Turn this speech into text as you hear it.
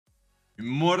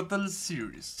Immortal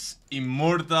series.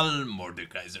 Immortal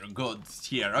Mordekaiser. Gods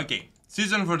here. Okay.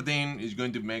 Season 14 is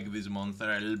going to make this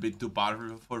monster a little bit too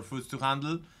powerful for Foods to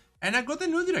handle. And I got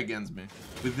an Udyr against me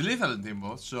with lethal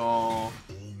tempo. So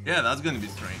yeah, that's gonna be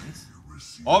strange.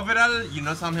 Overall, you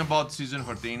know something about Season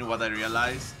 14, what I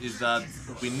realized is that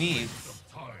we need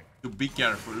to be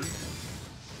careful.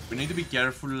 We need to be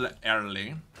careful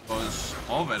early. Because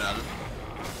overall...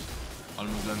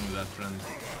 Almost done with that friend.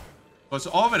 Because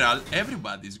overall,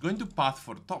 everybody is going to path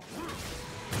for top.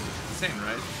 Insane,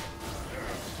 right?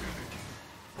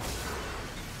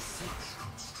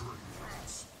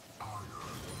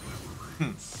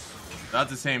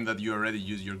 That's the same that you already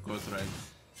use your ghost, right?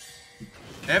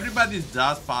 Everybody's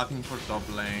just pathing for top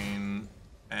lane.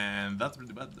 And that's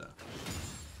pretty bad though.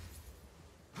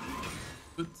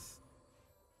 Good.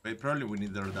 Wait, probably we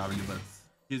need the W, but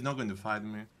he's not going to fight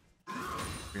me.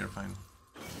 We are fine.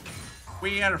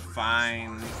 We are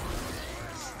fine.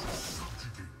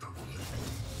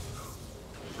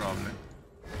 Probably.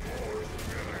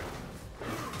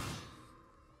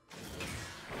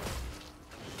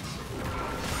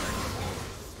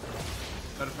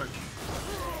 Perfect.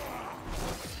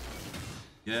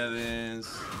 Get this.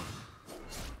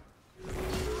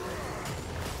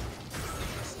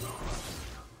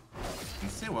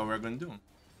 And see what we're gonna do.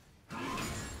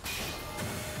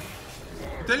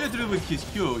 To tell you the truth, with his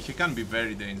Q, he can be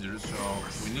very dangerous, so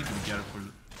we need to be careful.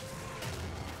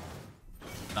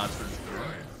 That's for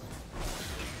sure.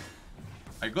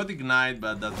 I got Ignite,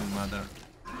 but doesn't matter.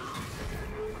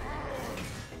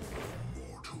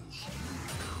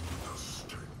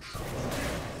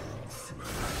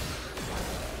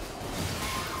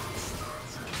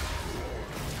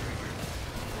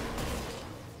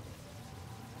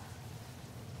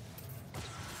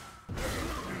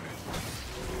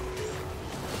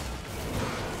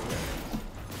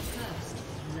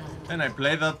 And I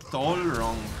played that all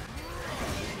wrong.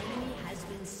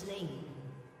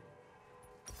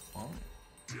 Oh.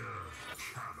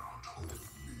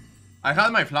 I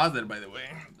had my flash there, by the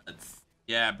way. That's,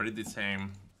 yeah, pretty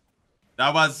same.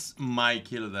 That was my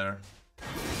kill there.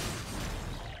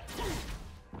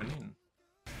 I mean,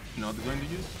 not going to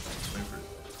use? Wait for it.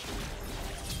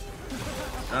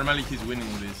 Normally he's winning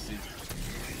this.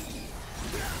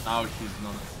 Now he's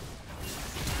not.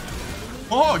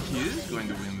 Oh, he is going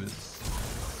to win this.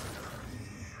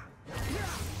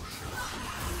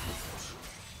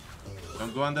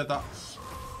 Don't go on the top.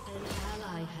 An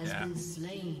ally has been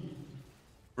slain.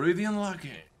 Pretty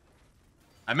unlucky.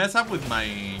 I mess up with my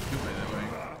Q, by the way.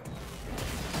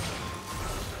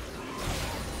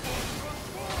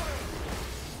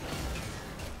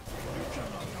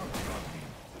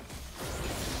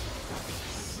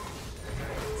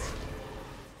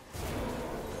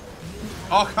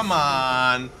 Oh, come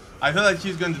on! I thought that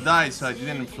he's going to die, so I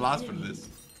didn't flash for this.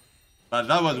 But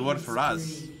that was worth for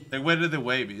us. Like, where the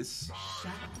wave is.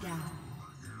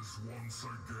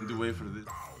 Need to wait for this.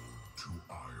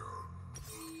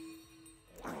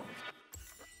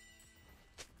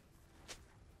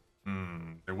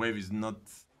 The wave is not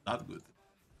that good.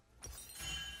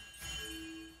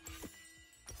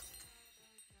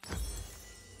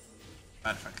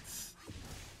 Perfect.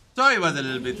 So it was a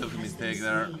little bit of a mistake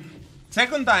there.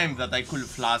 Second time that I could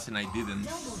flash and I didn't.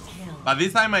 But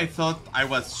this time I thought I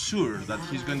was sure that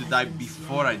he's going to die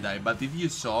before I die. But if you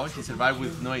saw, he survived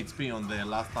with no HP on the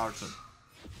last target.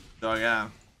 So yeah,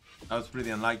 that was pretty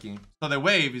unlucky. So the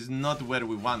wave is not where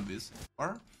we want this.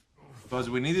 Or? Because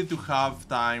we needed to have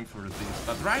time for this.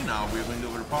 But right now we're going to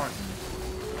overpower him.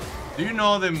 Do you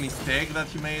know the mistake that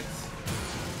he made?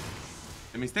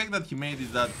 The mistake that he made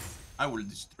is that I will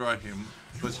destroy him.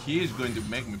 Because he is going to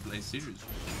make me play serious.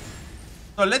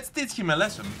 So let's teach him a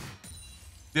lesson.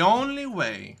 The only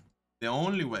way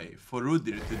for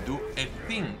Udyr to do a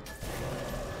thing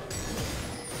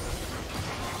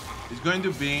is going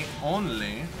to be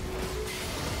only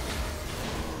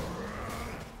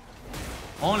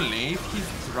if he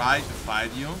tries to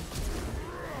fight you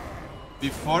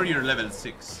before you're level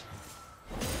 6.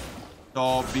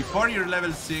 So before you're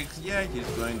level 6, yeah, he's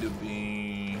going to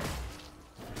be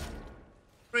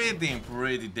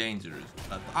pretty dangerous.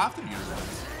 But after you're level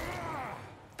 6,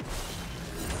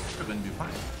 you're going to be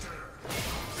fine.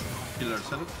 Kill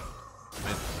ourselves.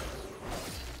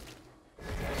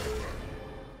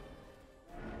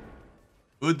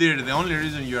 Udyr, the only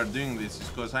reason you are doing this is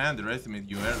because I underestimated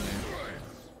you early.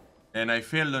 And I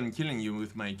failed on killing you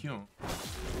with my Q.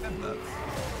 And that.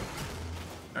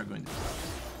 You're going to die.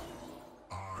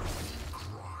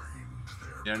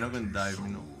 You're not going to die, you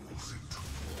know.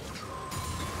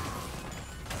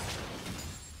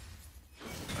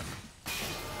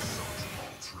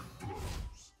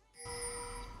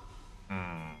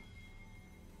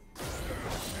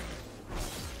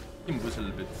 Can boost a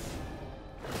little bit.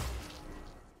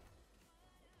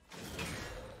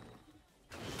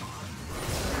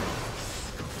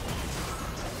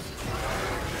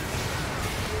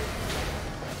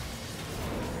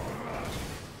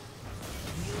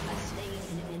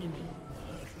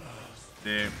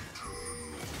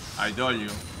 I told you.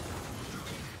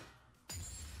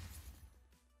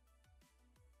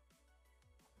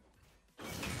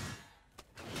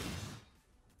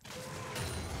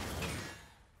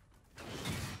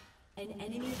 An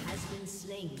enemy has been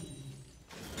slain.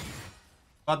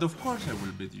 But of course I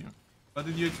will beat you. What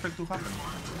did you expect to happen?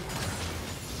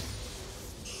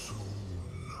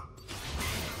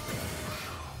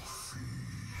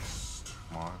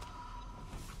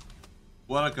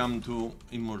 Welcome to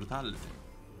Immortal.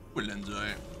 You will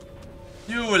enjoy.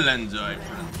 You will enjoy,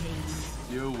 friend.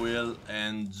 You will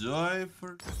enjoy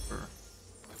for sure.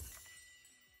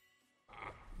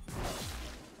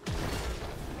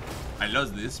 I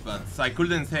lost this, but I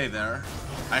couldn't stay there.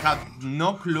 I had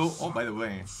no clue. Oh, by the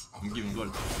way, I'm giving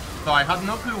gold. So I had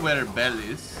no clue where Bell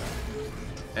is.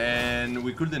 And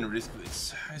we couldn't risk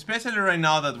this. Especially right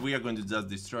now that we are going to just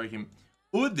destroy him.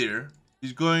 Udyr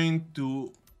is going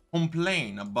to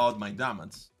complain about my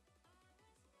damage.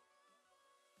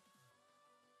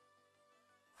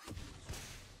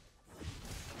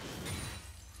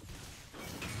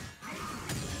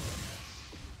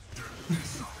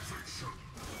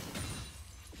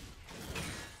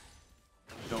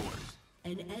 No worries.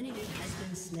 An enemy has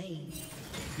been slain.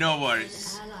 No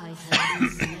worries. An ally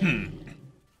has been slain.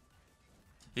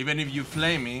 Even if you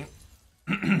flame me,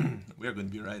 we are going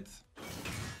to be right.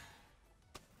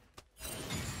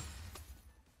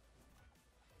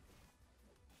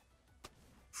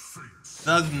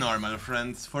 That's normal,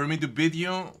 friends. For me to beat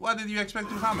you, what did you expect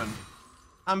to happen?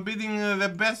 I'm beating the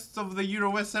best of the Euro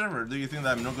West server. Do you think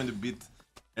that I'm not going to beat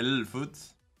a little foot?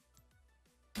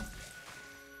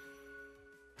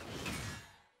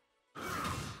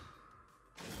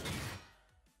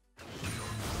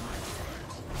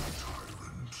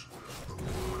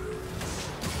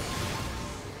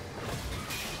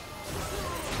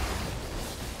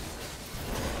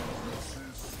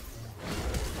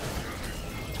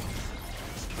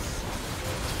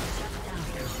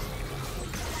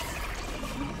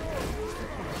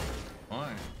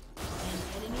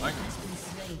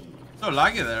 So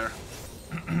lucky there.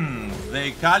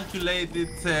 They calculate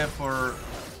it for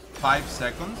 5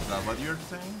 seconds. Is that what you're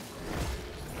saying?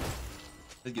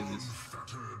 Let's get this.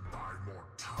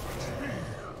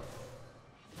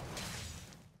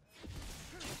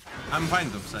 I'm fine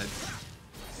topside.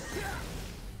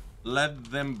 Let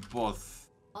them both.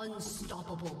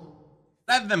 Unstoppable.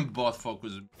 Let them both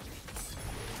focus.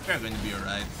 We're going to be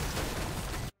alright.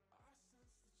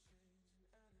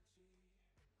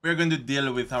 We're going to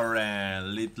deal with our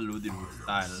little Udyr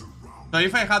style. So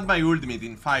if I had my ultimate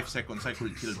in 5 seconds, I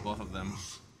could kill both of them.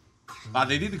 But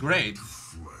they did great.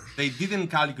 They didn't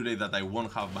calculate that I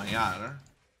won't have my R.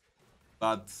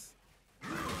 But...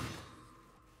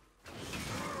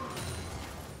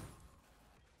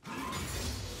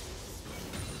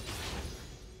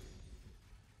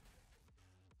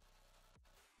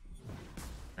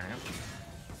 okay.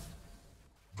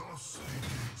 Thus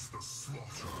begins the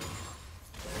slaughter.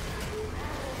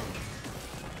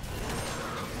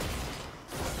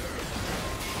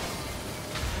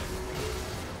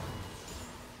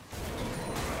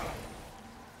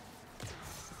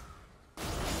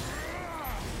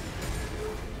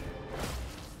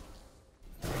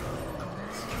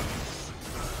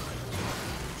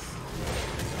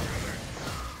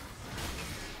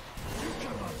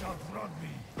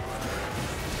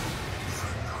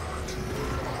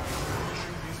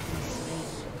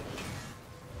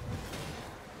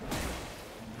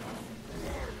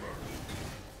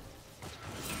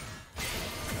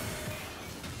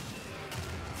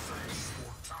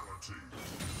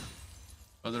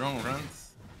 The wrong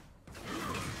runs.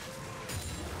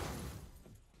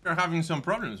 You're having some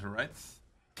problems, right?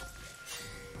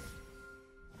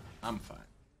 I'm fine.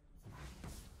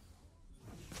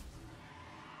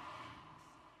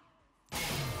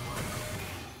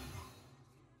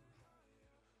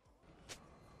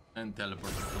 And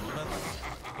teleport to that.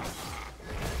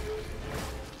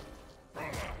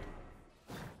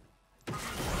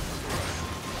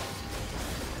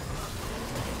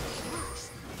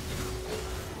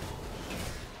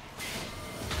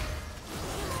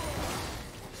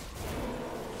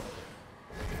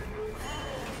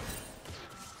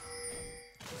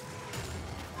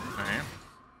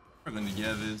 We're gonna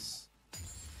get this.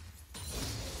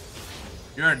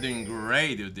 You are doing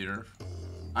great, Udyr.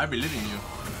 I believe in you.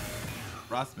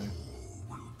 Trust me.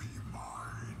 Will be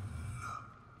mine.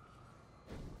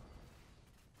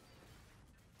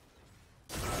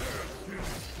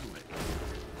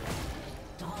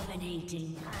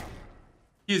 Dominating.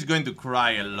 He's going to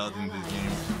cry a lot in this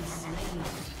game.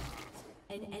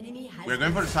 An enemy has We're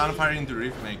going for Sunfire into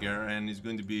Riftmaker, and it's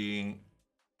going to be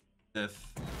death.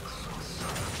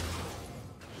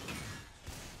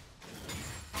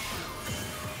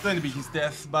 It's going to be his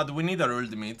death, but we need our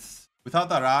ultimates.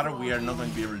 Without our R, we are not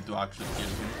going to be able to actually kill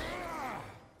him.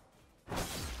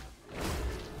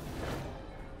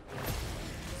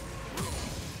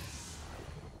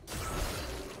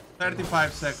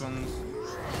 35 seconds.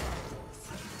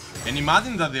 And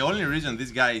imagine that the only reason this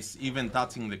guy is even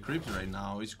touching the creeps right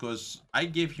now is because I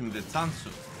gave him the chance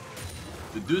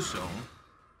to do so.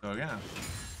 So yeah,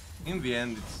 in the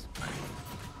end it's fine.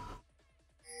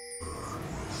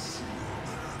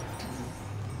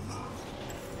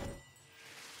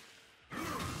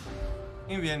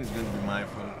 In the end it's going to be my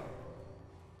fault.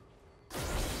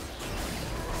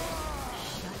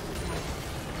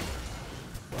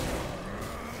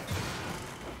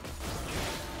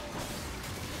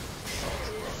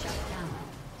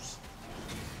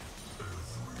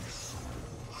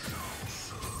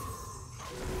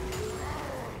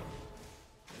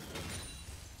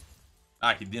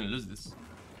 Ah, he didn't lose this.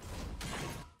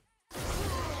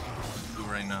 Do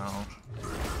right now.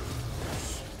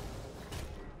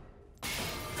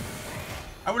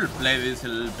 I will play this a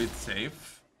little bit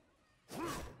safe. See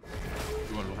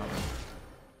what will happen.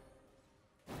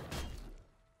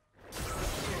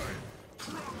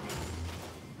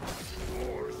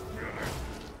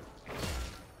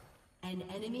 An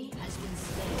enemy has been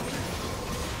slain.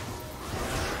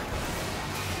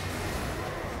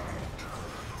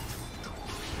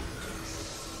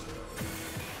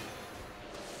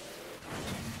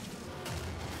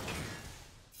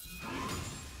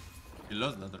 He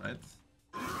lost that, right?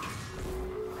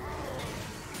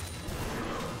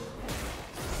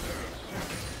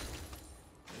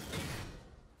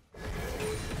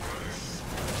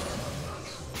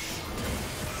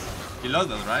 He lost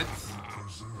that, right?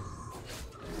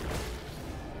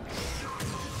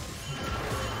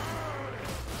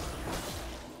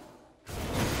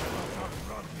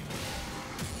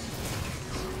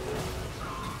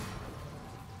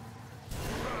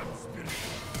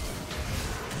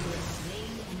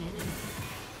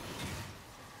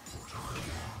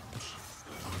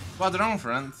 What's wrong,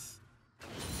 friends?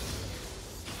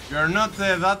 You're not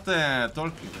that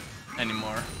talking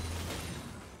anymore.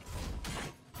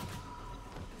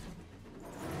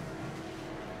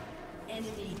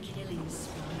 Enemy killing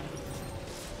spree.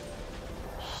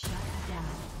 Shut down.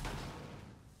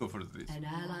 Go for this. An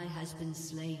ally has been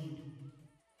slain.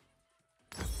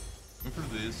 Go for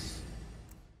this.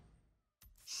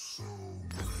 So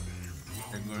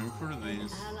many I'm going for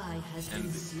this. Ally has And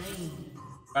been this. slain.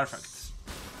 Perfect.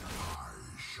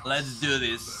 Let's do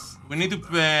this. We need to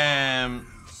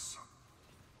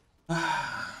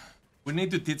we need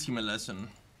to teach him a lesson.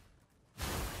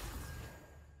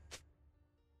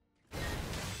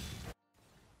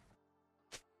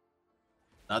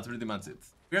 That's pretty much it.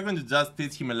 We are going to just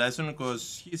teach him a lesson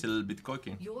because he's a little bit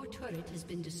cocky. Your turret has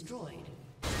been destroyed.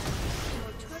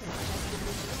 Your turret has been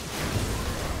destroyed.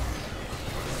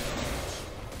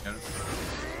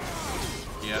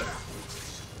 Here. Here.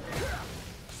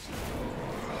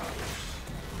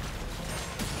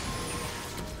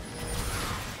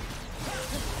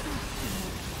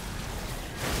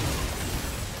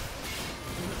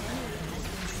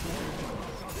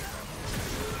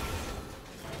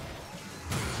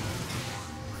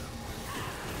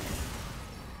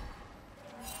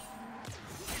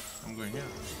 I'm going here.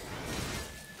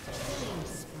 Killing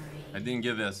spree. I didn't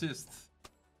get the assist.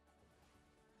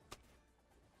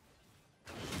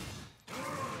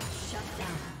 Shut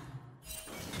down.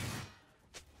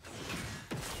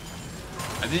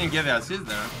 I didn't get the assist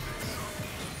there.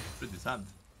 Pretty sad.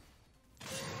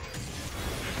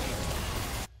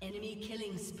 Enemy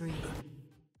killing spree.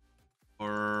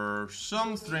 For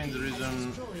some strange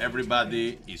reason,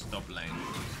 everybody is top lane.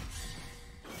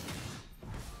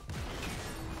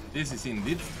 This is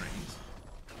indeed strange.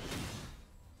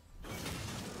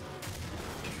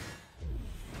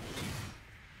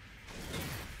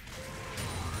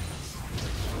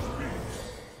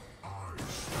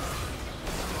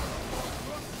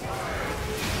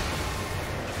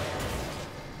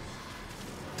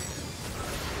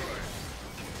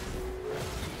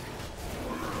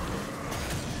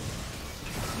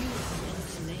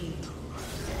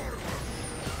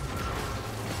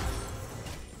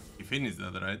 He finished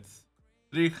that, right?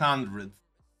 300.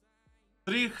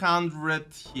 300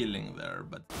 healing there,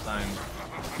 but time.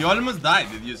 He almost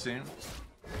died, did you see?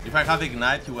 If I had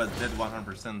Ignite, he was dead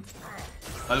 100%.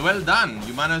 But well done,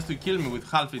 you managed to kill me with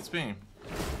half HP.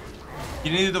 He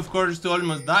needed, of course, to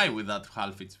almost die with that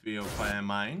half HP of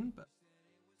mine, but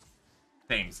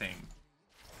same.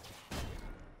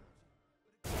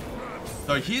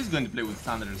 So he's going to play with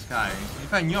Thunder Sky.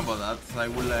 If I knew about that, I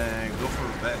will go for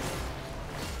that.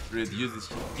 Reduce this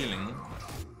healing.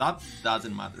 That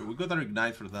doesn't matter. We got our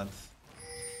ignite for that.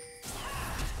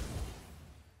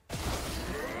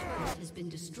 Has been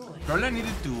destroyed. Probably I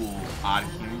needed to arc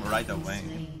him right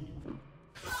away.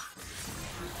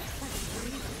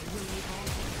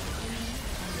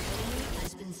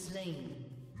 Has been slain.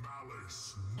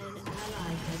 An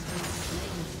ally has been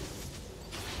slain.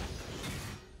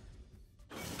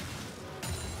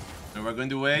 And we're going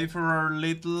to wait for our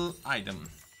little item.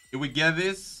 If we get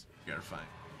this, we are fine.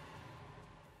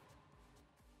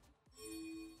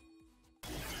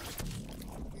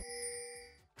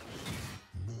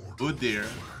 Udyr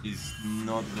is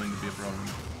not going to be a problem.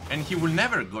 And he will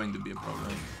never going to be a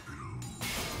problem.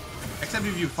 Except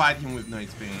if you fight him with no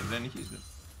HP, then he's good.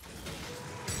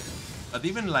 But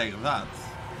even like that,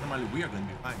 normally we are going to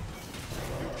be fine.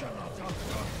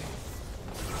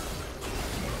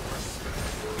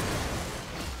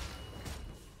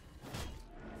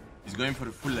 He's going for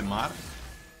a full MR.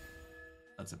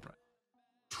 That's a price.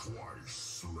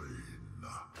 Twice slain.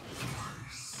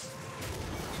 Twice.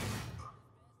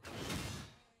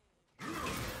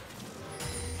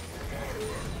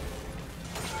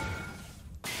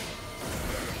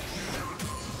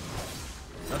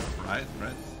 That's right.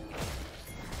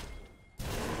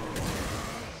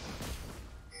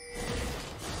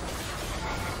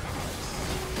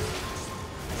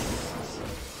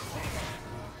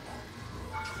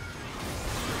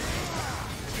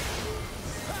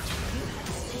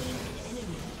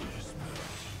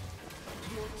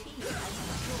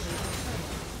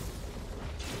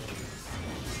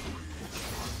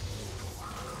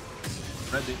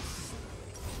 Ready.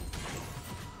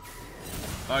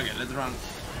 Okay, let's run.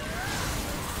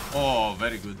 Oh,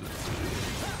 very good.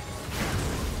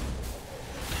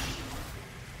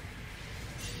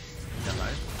 Yeah,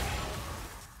 right.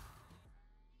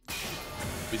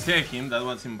 We saved him, that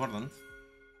was important.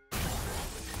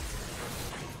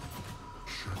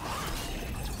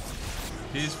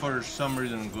 He's for some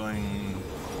reason going...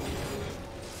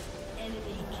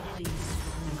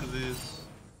 Look at this.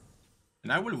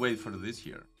 And I will wait for this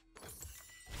here.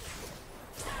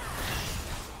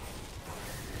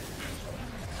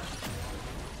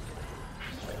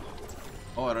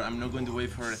 Or I'm not going to wait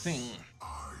for a thing.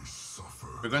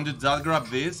 We're going to just grab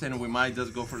this and we might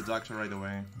just go for Jackson right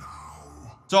away.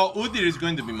 So Udyr is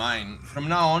going to be mine. From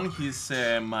now on, he's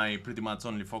my pretty much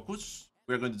only focus.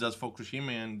 We're going to just focus him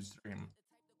and destroy him.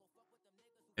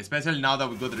 Especially now that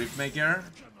we got Riftmaker.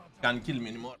 Can't kill me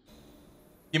anymore.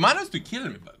 He managed to kill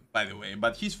me, by the way,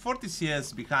 but he's 40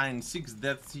 CS behind 6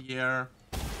 deaths here.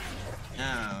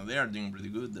 Yeah, they are doing pretty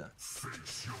good.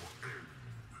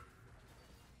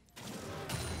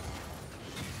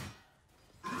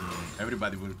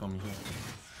 Everybody will come here.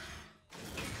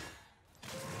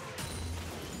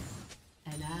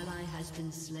 An ally has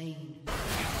been slain.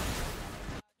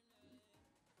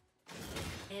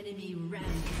 Enemy rampage.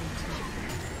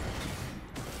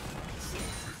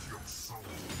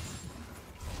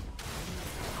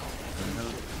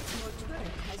 Your turret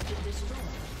has been destroyed.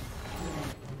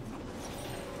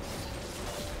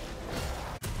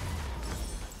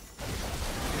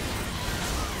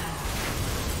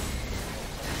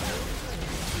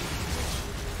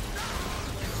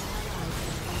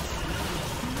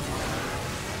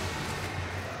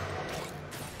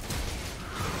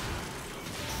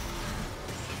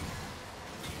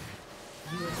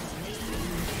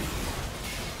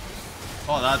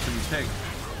 Oh, that's a mistake.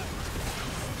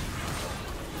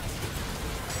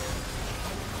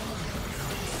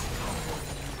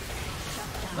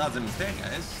 That's a mistake,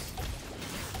 guys.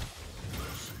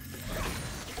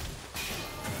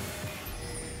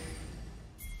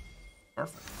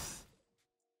 Perfect.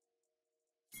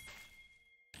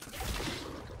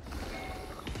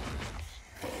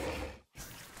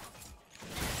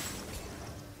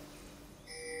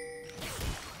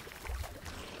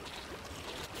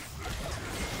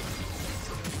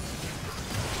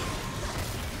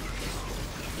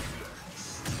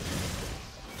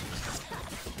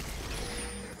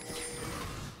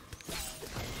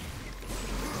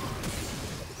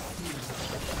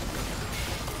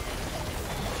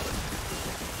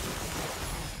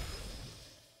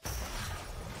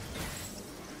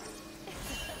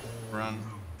 Run.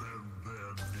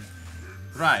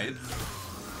 Right.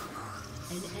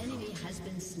 An enemy has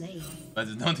been slain. But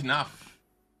it's not enough.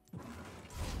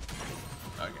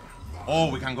 Okay.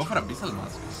 Oh, we can go for Abyssal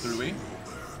Mask, should we?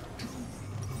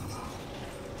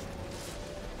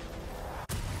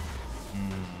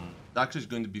 Dax is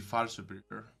going to be far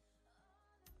superior.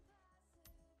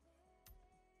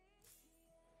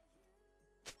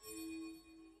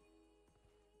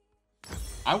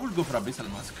 I will go for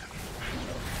Abyssal Mask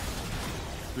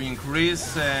to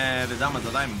increase the damage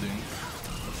that I'm doing.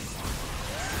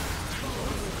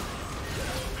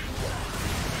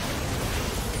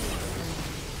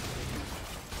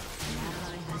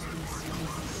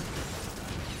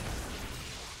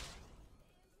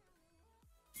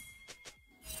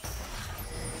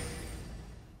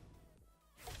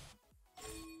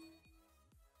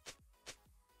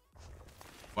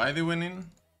 Why are they winning?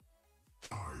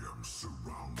 I am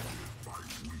surrounded by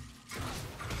weak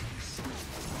enemies.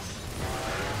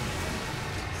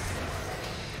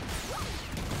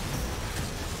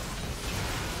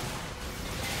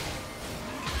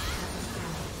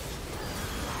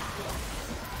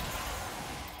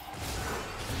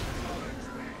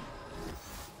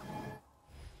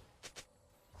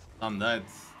 I'm dead.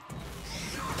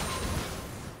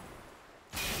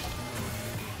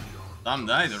 I'm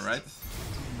dead, right?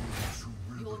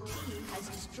 Your team has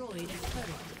destroyed a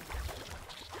turret.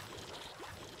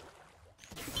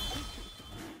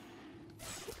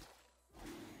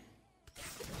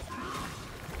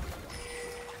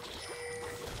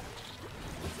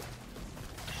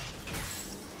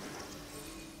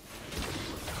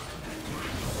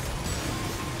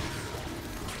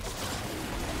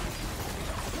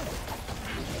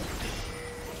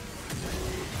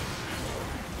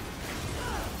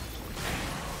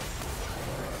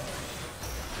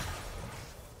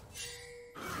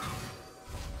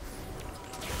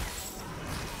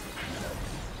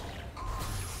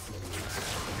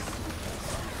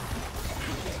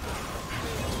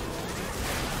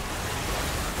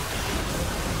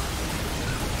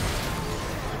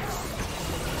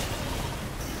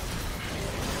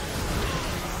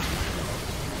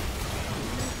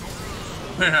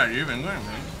 Where are you even going,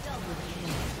 man?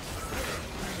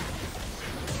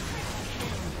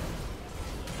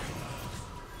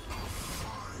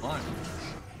 Fine.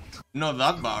 Not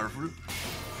that powerful.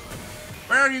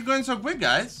 Where are you going so quick,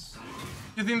 guys?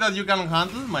 You think that you can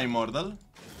handle my Immortal?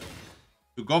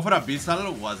 To go for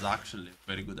Abyssal was actually a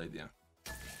very good idea.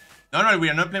 Normally, we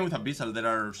are not playing with Abyssal. There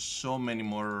are so many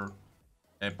more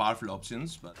powerful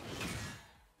options, but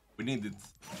we need it.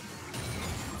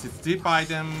 It's a cheap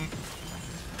item.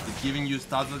 It's giving you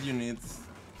stats that you need.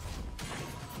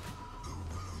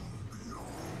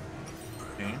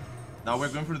 Okay, now we're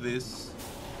going for this.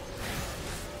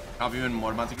 Have even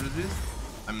more magic resist.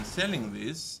 I'm selling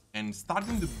this and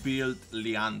starting to build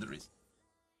Liandry's.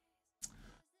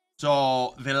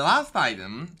 So the last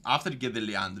item after you get the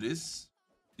Liandry's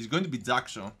is going to be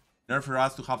Jaxo, in order for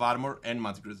us to have armor and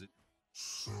magic resist.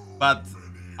 But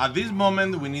at this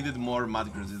moment we needed more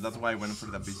magic resist, that's why I went for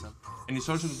the Abyssal. And it's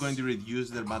also going to reduce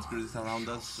their magic resist around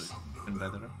us, so it's even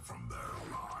better.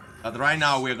 But right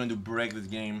now we are going to break this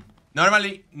game.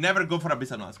 Normally, never go for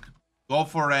Abyssal Mask. Go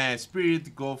for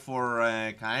Spirit, go for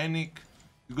Kaenic.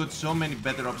 We got so many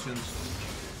better options.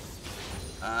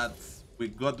 We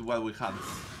got what we had.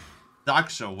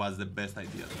 Jaxo was the best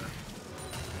idea there.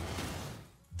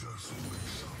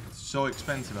 It's so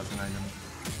expensive as an item.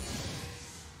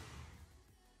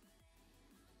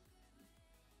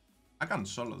 I can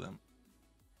solo them.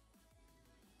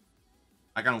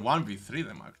 I can 1v3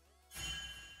 them actually.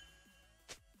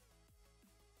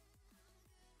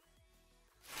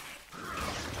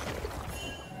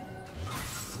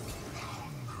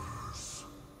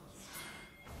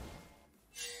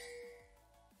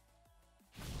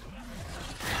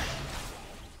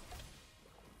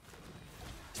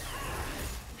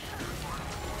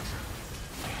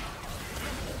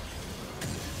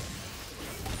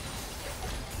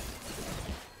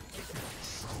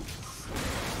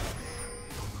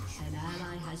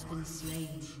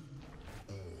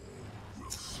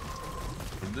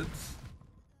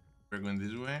 We're going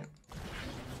this way.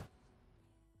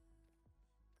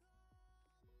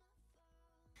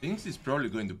 Things is probably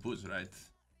going to push, right?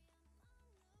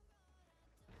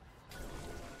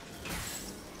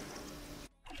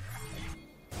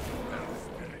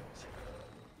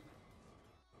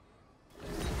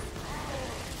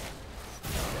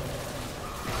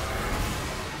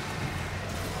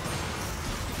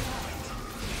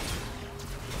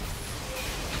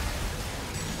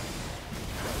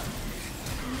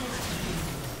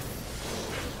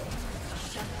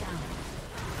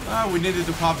 We needed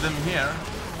to have them here.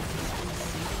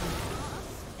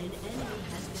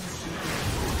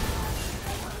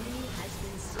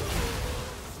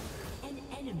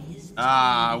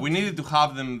 We needed to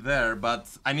have them there, but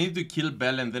I needed to kill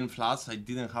Bell and then flash. I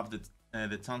didn't have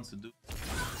the chance to do.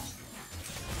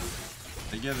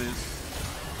 I get this.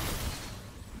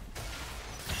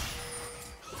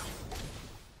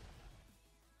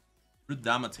 True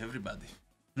damage, everybody.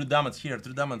 True damage here,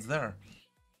 true damage there.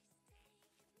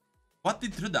 What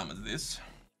did true damage this?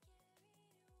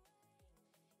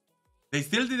 They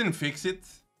still didn't fix it.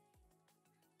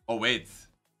 Oh wait.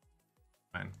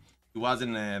 Fine. It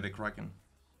wasn't the Kraken.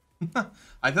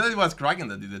 I thought it was Kraken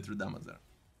that did the true damage there.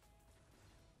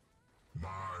 My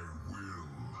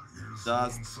will is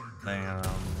Just once playing again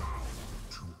around.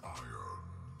 to iron.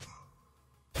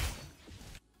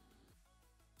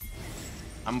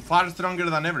 I'm far stronger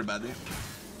than everybody.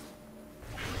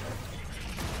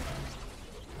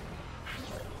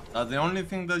 That's the only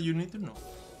thing that you need to know.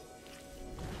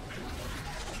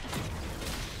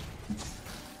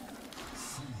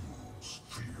 Fools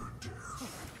fear death.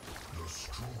 The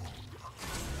strong.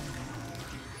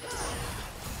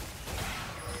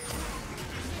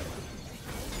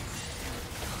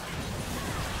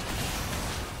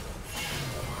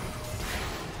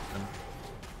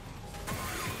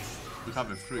 We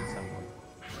have a fruit somewhere.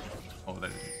 Oh, there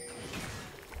it is.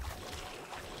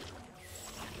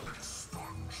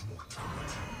 Expunge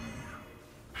mortality.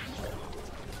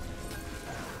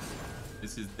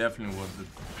 This is definitely worth it.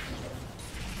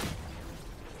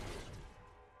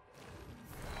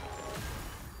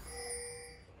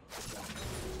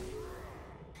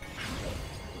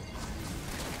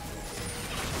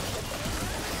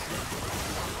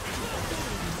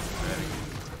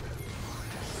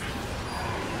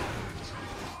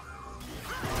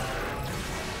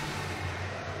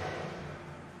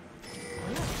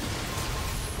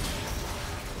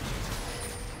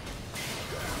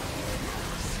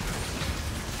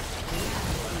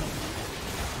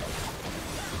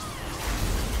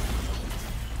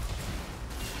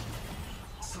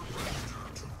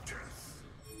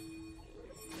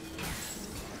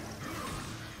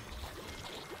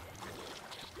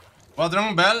 Well,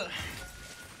 wrong bell.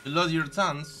 You lost your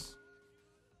chance.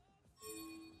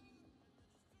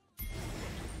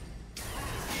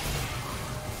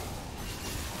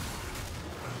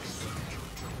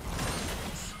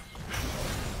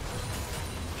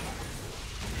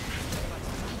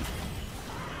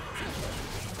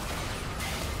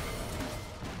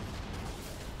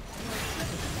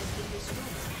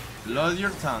 Lost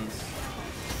your chance.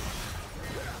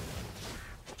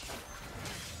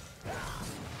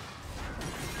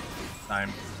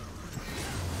 Time.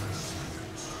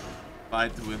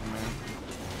 Fight with me.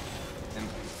 And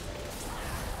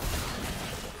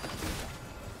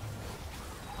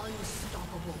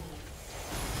Unstoppable.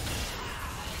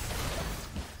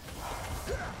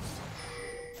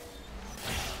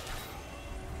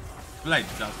 like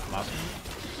just laughing.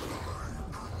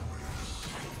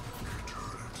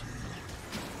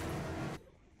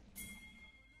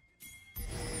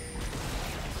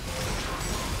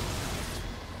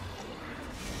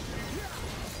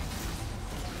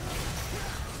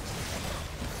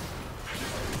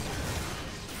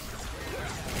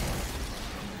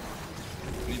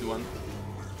 Need one.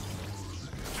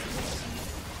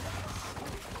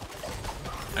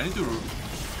 I need to.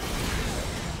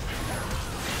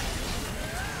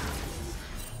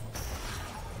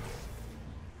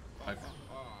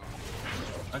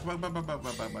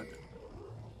 Back.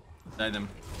 Die them.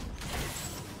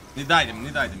 Need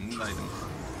item.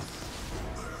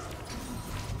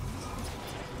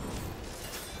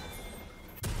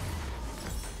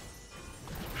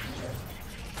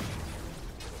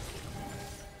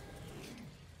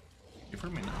 For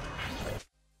me now.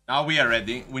 Now we are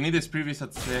ready. We need this previous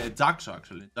at Jaxo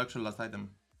actually. Jaxo last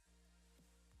item.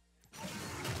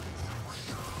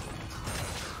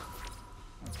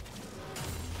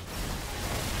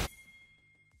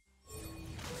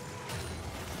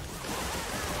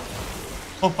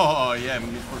 Oh yeah,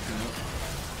 misfortune.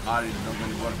 Ari is not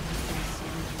going to work.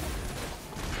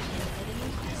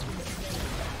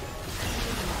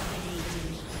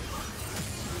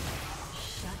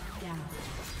 Shut down.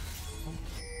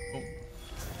 Oh.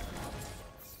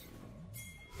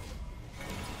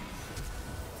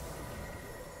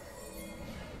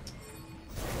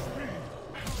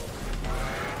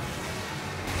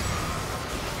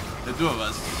 The two of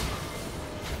us.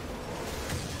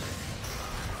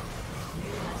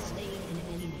 Slain an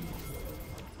enemy.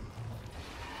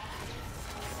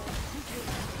 Okay.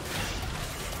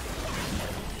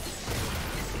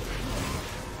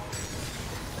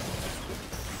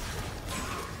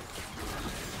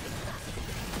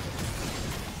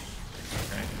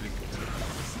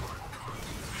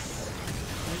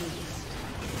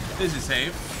 This is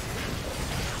safe.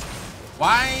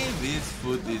 Why this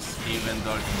food is even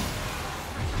dark?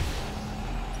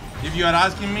 If you are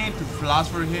asking me, to flash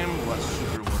for him was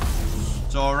super worth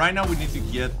it. So right now we need to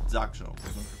get Jaxo.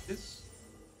 This.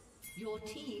 Your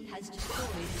team has destroyed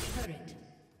the turret.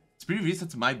 Spirit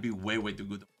Visage might be way too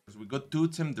good. We got 2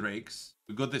 Tem Drakes,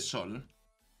 we got the Soul,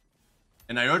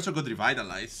 and I also got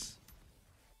Revitalize.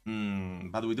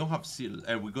 But we don't have Seal.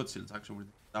 We got Seals actually with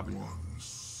W.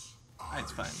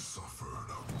 It's fine.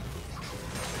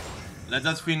 Let's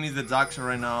just finish the Jaxo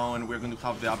right now, and we're going to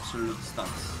have the absolute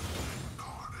stats.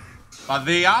 But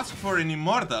they ask for an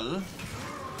Immortal,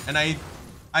 and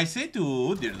I say to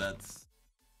Udyr that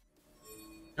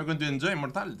you're going to enjoy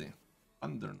immortality.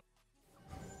 Thunder.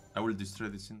 I will destroy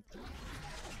this in.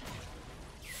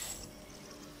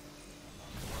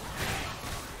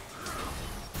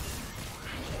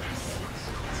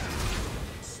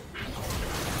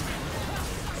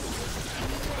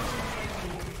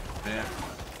 There.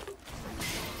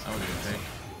 I will take.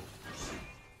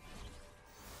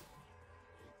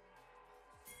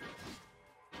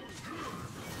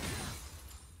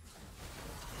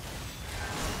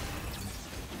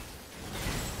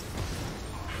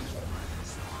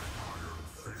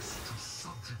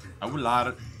 I will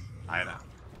add Ira.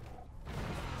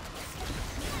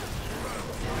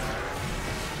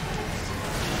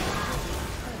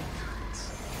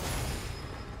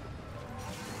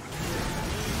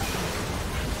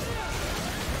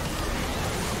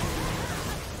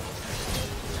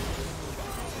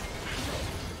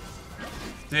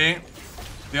 See,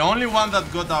 the only one that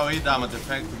got our AoE damage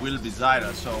effect will be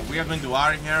Zyra, so we are going to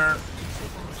R here.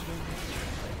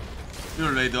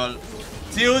 You're right, all.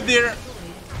 See, Udyr,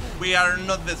 we are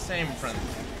not the same, friends.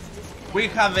 We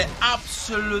have the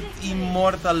absolute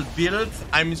immortal build.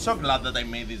 I'm so glad that I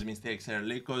made these mistakes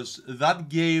early, because that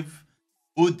gave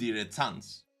Udyr a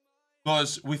chance.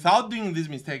 Because without doing these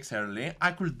mistakes early,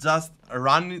 I could just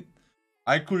run it.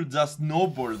 I could just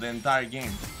snowball the entire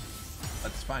game.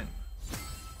 That's fine.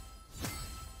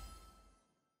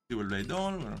 You will lay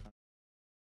down.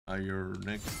 Your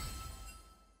next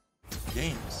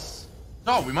games.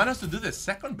 So we managed to do the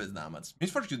second best damage.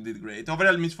 Misfortune did great.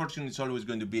 Overall, Misfortune is always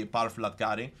going to be a powerful at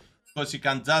carry, because you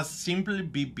can just simply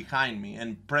be behind me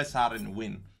and press R and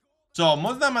win. So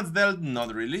most damage dealt,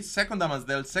 not really. Second damage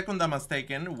dealt, second damage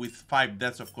taken with 5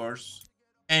 deaths, of course,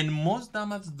 and most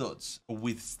damage dodged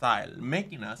with style,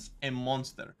 making us a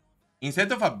monster.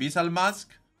 Instead of Abyssal Mask,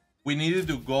 we needed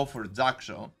to go for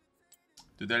Jaxo.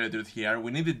 To tell you the truth here, we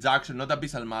needed Jaxo, not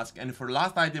Abyssal Mask, and for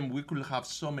last item we could have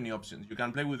so many options. You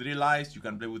can play with Real Ice, you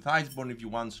can play with Iceborne if you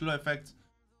want slow effects.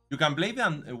 You can play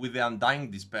with the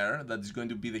Undying Despair, that is going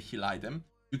to be the heal item.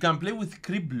 You can play with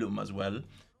Creep Bloom as well,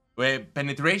 a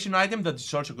penetration item that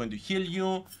is also going to heal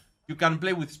you. You can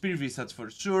play with Spirit Visage for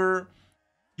sure.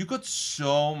 You got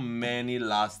so many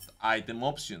last item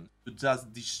options to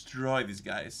just destroy these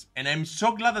guys. And I'm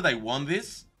so glad that I won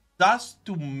this, just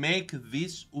to make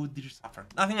this Udyr suffer.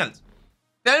 Nothing else.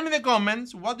 Tell me in the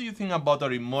comments, what do you think about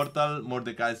our Immortal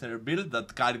Mordekaiser build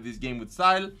that carried this game with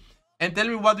style? And tell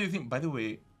me what do you think. By the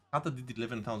way, Kata did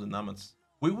 11,000 damage.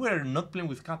 We were not playing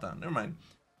with Kata, never mind.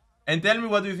 And tell me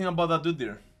what do you think about that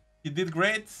Udyr. He did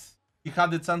great. He had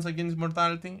the chance against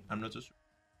mortality. I'm not so sure.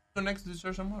 So next to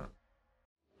search some more.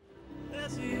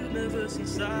 There's a universe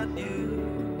inside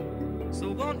you, so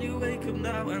won't you wake up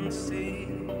now and see?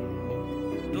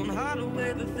 Don't hide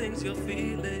away the things you're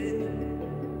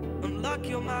feeling. Unlock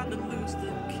your mind and lose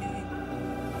the key.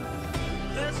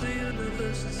 There's a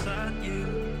universe inside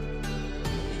you.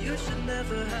 You should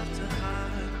never have to hide.